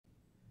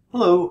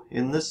Hello,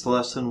 in this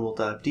lesson we'll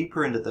dive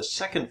deeper into the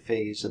second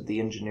phase of the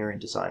engineering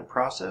design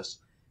process,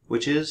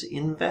 which is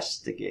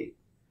investigate.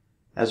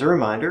 As a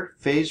reminder,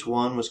 phase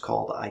 1 was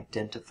called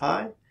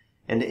identify,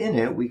 and in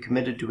it we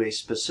committed to a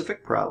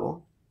specific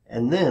problem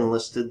and then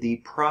listed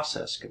the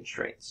process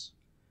constraints.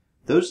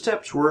 Those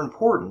steps were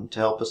important to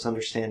help us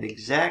understand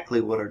exactly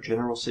what our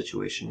general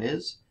situation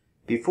is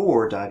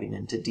before diving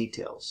into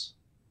details.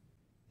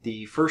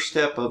 The first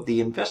step of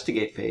the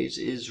investigate phase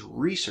is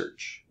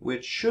research,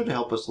 which should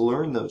help us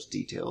learn those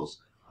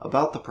details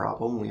about the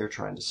problem we are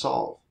trying to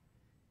solve.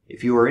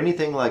 If you are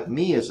anything like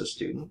me as a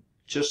student,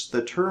 just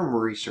the term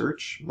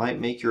research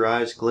might make your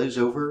eyes glaze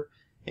over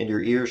and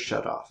your ears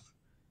shut off.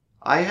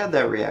 I had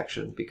that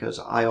reaction because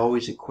I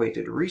always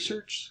equated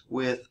research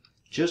with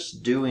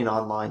just doing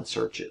online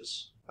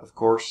searches. Of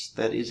course,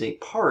 that is a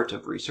part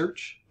of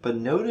research, but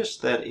notice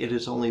that it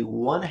is only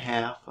one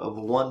half of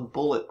one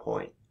bullet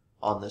point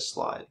on this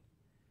slide.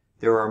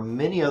 There are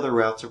many other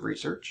routes of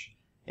research,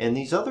 and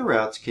these other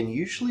routes can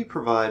usually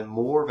provide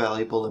more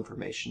valuable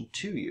information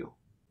to you.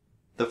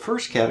 The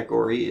first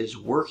category is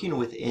working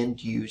with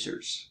end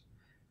users.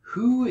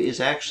 Who is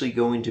actually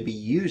going to be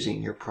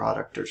using your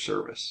product or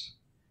service?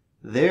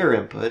 Their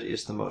input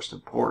is the most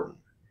important.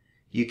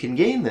 You can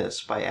gain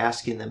this by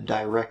asking them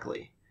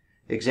directly.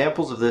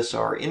 Examples of this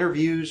are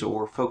interviews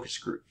or focus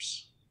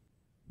groups.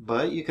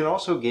 But you can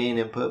also gain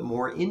input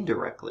more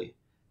indirectly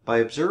by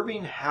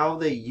observing how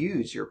they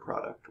use your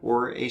product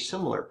or a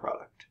similar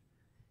product.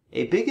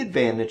 A big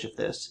advantage of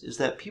this is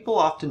that people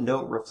often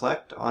don't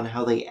reflect on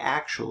how they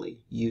actually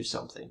use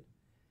something.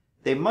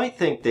 They might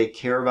think they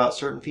care about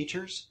certain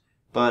features,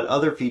 but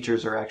other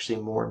features are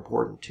actually more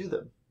important to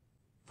them.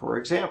 For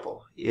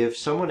example, if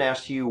someone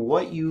asked you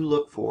what you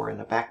look for in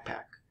a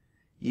backpack,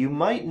 you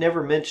might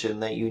never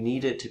mention that you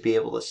need it to be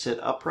able to sit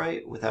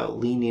upright without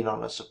leaning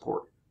on a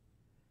support.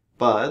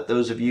 But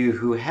those of you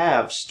who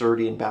have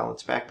sturdy and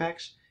balanced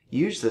backpacks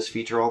use this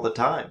feature all the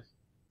time.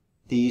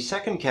 The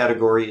second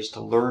category is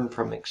to learn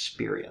from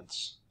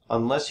experience.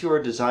 Unless you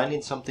are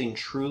designing something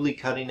truly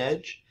cutting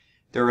edge,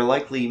 there are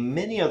likely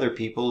many other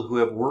people who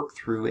have worked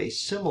through a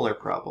similar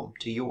problem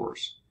to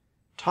yours.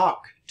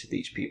 Talk to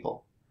these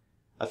people.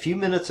 A few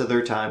minutes of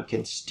their time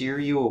can steer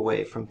you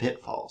away from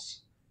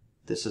pitfalls.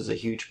 This is a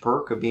huge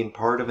perk of being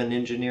part of an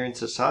engineering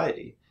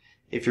society.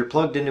 If you're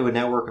plugged into a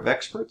network of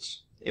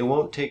experts, it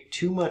won't take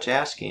too much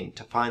asking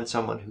to find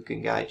someone who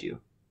can guide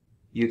you.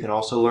 You can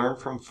also learn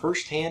from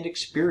first-hand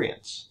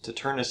experience to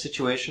turn a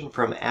situation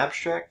from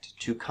abstract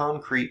to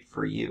concrete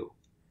for you.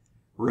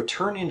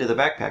 Returning to the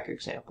backpack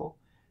example,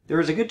 there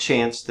is a good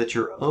chance that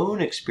your own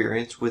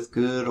experience with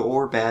good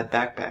or bad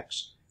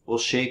backpacks will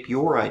shape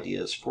your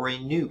ideas for a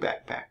new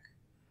backpack.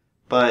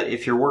 But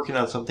if you're working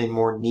on something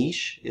more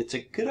niche, it's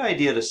a good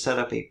idea to set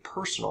up a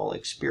personal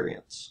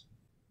experience.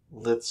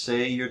 Let's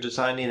say you're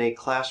designing a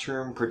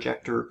classroom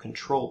projector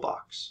control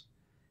box.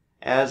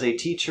 As a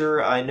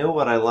teacher, I know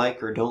what I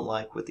like or don't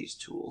like with these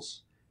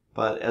tools.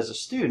 But as a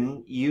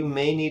student, you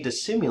may need to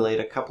simulate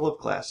a couple of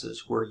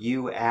classes where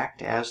you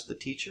act as the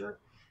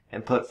teacher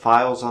and put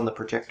files on the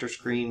projector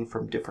screen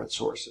from different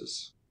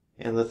sources.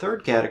 And the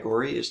third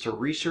category is to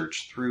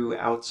research through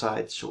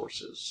outside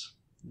sources.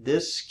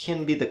 This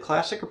can be the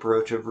classic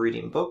approach of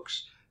reading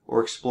books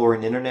or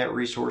exploring internet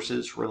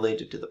resources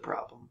related to the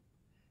problem.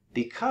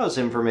 Because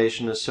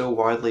information is so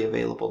widely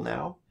available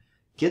now,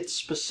 get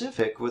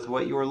specific with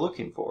what you are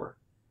looking for.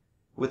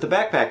 With the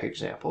backpack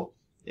example,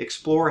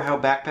 explore how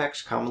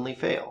backpacks commonly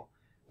fail,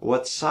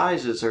 what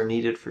sizes are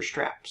needed for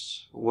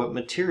straps, what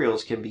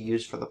materials can be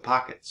used for the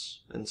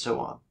pockets, and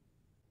so on.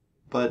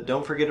 But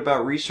don't forget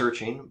about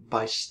researching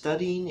by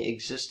studying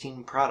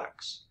existing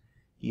products.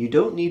 You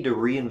don't need to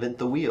reinvent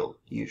the wheel,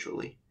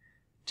 usually.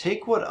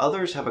 Take what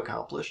others have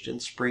accomplished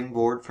and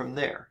springboard from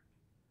there.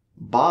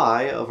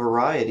 Buy a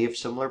variety of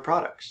similar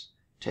products.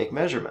 Take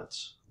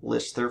measurements.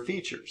 List their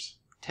features.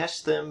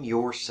 Test them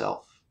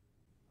yourself.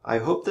 I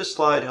hope this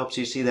slide helps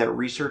you see that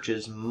research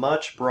is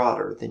much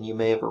broader than you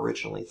may have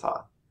originally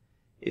thought.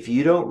 If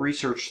you don't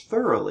research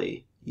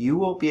thoroughly, you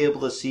won't be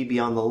able to see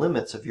beyond the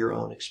limits of your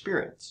own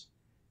experience.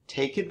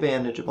 Take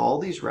advantage of all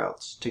these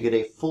routes to get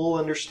a full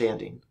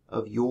understanding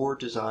of your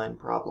design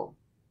problem.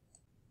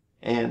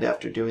 And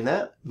after doing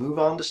that, move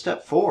on to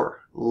step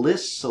 4,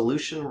 list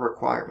solution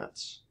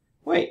requirements.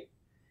 Wait,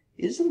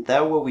 isn't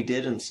that what we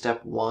did in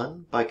step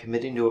 1 by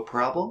committing to a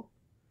problem?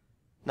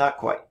 Not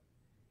quite.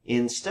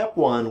 In step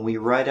 1, we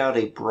write out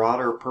a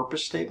broader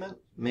purpose statement,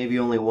 maybe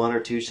only 1 or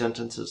 2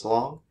 sentences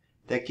long,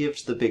 that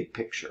gives the big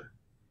picture.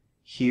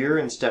 Here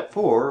in step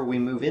 4, we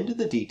move into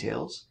the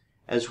details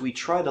as we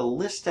try to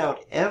list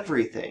out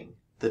everything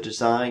the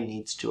design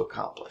needs to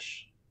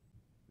accomplish.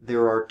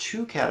 There are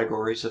 2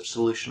 categories of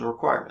solution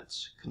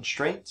requirements,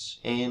 constraints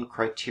and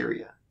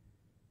criteria.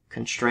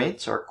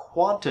 Constraints are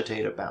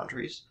quantitative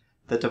boundaries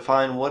that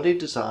define what a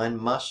design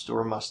must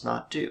or must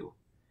not do.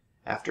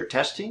 After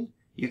testing,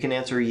 you can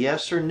answer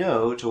yes or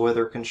no to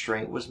whether a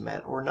constraint was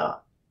met or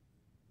not.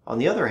 On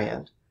the other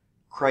hand,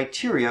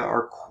 criteria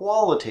are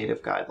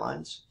qualitative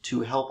guidelines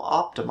to help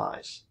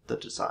optimize the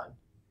design.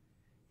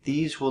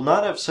 these will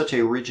not have such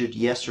a rigid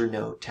yes or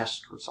no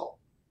test result.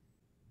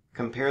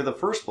 Compare the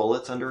first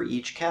bullets under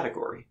each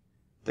category.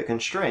 The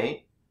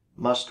constraint,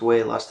 must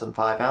weigh less than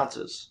 5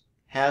 ounces,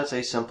 has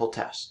a simple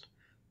test.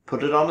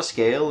 Put it on a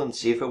scale and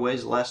see if it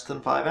weighs less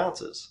than 5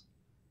 ounces.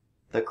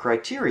 The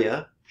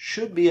criteria,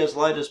 should be as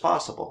light as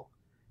possible,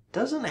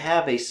 doesn't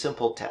have a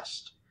simple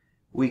test.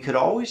 We could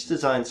always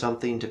design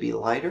something to be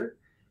lighter,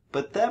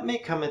 but that may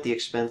come at the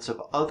expense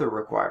of other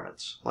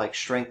requirements, like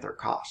strength or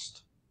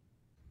cost.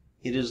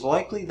 It is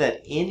likely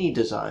that any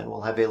design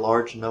will have a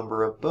large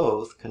number of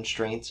both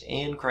constraints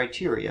and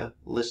criteria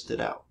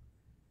listed out.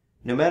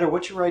 No matter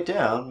what you write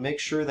down, make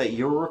sure that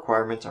your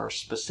requirements are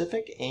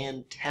specific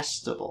and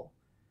testable.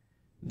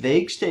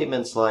 Vague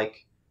statements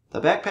like,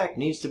 "the backpack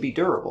needs to be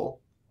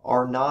durable,"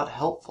 are not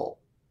helpful.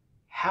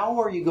 How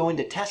are you going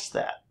to test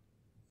that?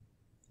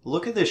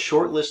 Look at this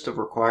short list of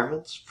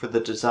requirements for the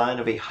design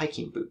of a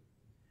hiking boot.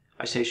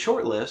 I say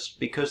short list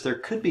because there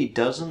could be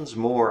dozens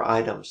more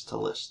items to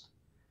list.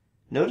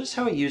 Notice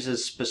how it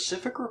uses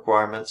specific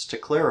requirements to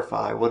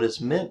clarify what is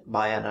meant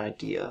by an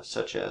idea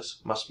such as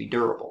must be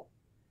durable.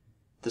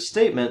 The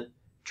statement,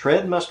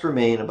 "tread must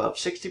remain above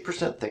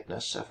 60%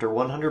 thickness after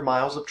 100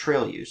 miles of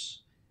trail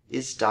use,"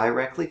 is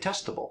directly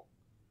testable.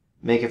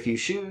 Make a few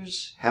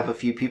shoes, have a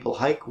few people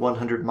hike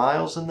 100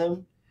 miles in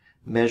them,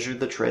 measure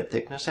the tread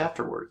thickness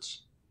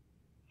afterwards.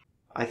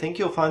 I think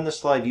you'll find this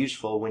slide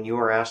useful when you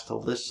are asked to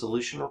list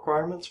solution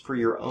requirements for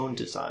your own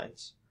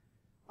designs.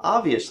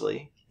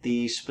 Obviously,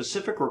 the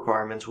specific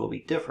requirements will be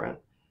different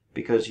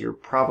because you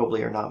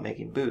probably are not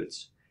making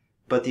boots,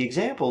 but the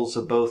examples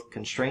of both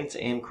constraints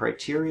and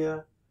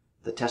criteria,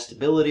 the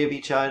testability of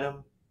each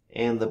item,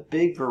 and the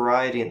big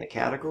variety in the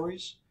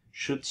categories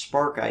should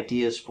spark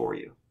ideas for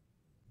you.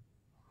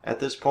 At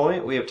this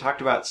point, we have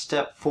talked about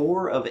step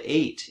 4 of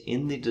 8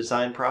 in the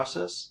design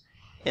process,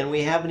 and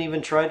we haven't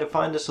even tried to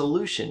find a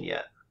solution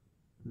yet.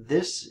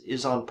 This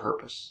is on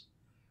purpose.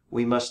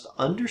 We must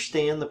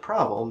understand the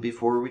problem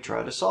before we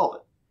try to solve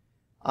it.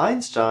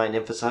 Einstein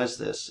emphasized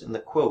this in the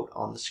quote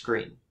on the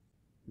screen.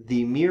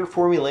 The mere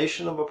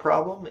formulation of a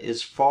problem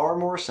is far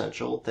more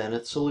essential than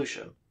its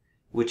solution,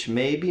 which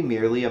may be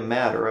merely a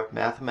matter of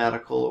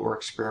mathematical or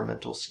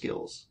experimental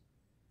skills.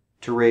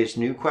 To raise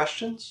new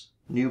questions,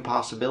 new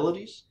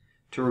possibilities,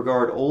 to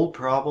regard old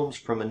problems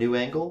from a new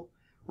angle,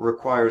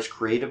 requires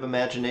creative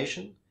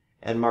imagination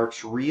and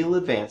marks real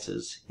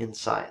advances in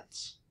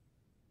science.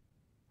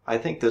 I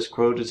think this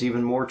quote is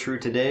even more true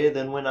today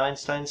than when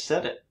Einstein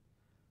said it.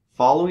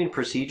 Following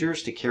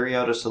procedures to carry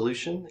out a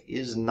solution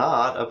is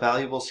not a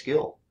valuable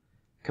skill.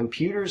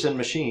 Computers and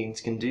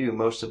machines can do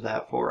most of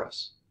that for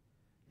us.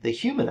 The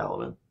human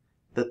element,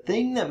 the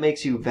thing that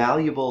makes you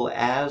valuable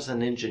as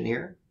an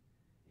engineer,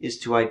 is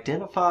to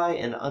identify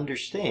and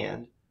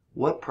understand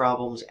what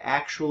problems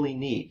actually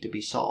need to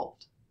be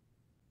solved.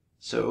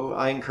 So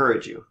I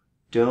encourage you,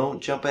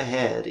 don't jump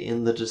ahead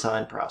in the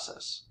design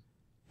process.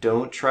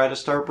 Don't try to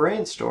start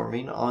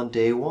brainstorming on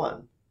day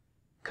 1.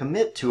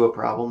 Commit to a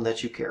problem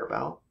that you care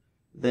about,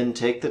 then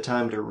take the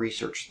time to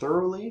research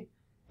thoroughly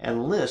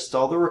and list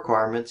all the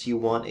requirements you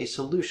want a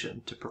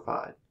solution to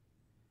provide.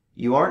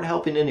 You aren't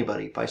helping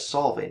anybody by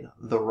solving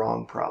the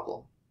wrong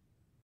problem.